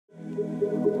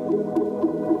Take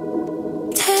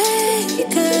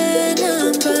a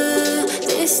number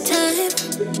this time.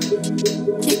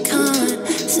 You can't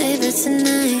save it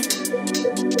tonight.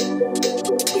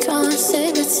 Can't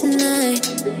save it tonight.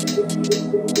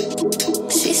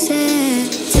 She said,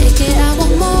 take it, I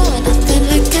want more. Nothing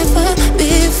like ever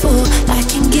before. I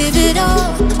can give it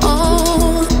all.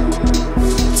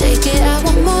 Take it, I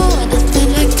want more.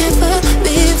 Nothing like ever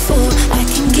before. I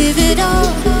can give it all.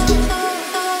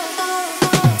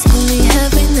 Tell me,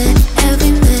 have we met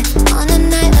on a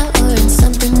night out or in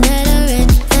something that I read?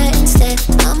 That instead,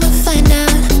 I'ma find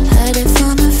out. Heard it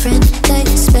from a friend that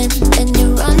you spent and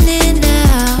you're running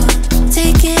out.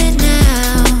 Take it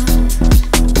now.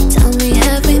 Tell me,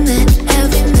 have we met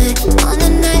on a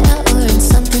night out or in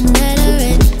something that I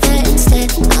read? That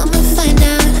instead, I'ma find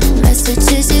out.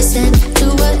 Messages you sent to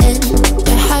an end.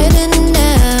 They're hiding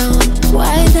down.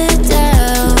 Why they're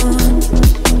down?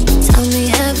 Tell me,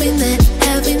 have we met?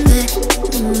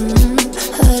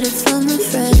 Heard it from a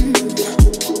friend.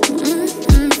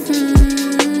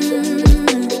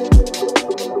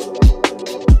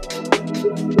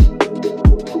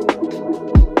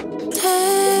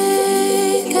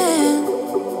 Taking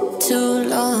too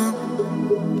long.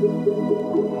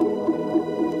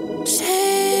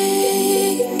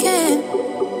 Shaking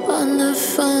on the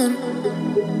phone.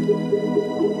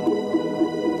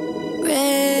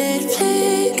 Red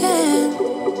flagging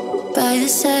by your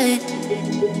side.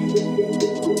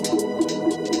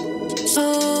 So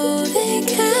they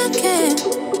can't get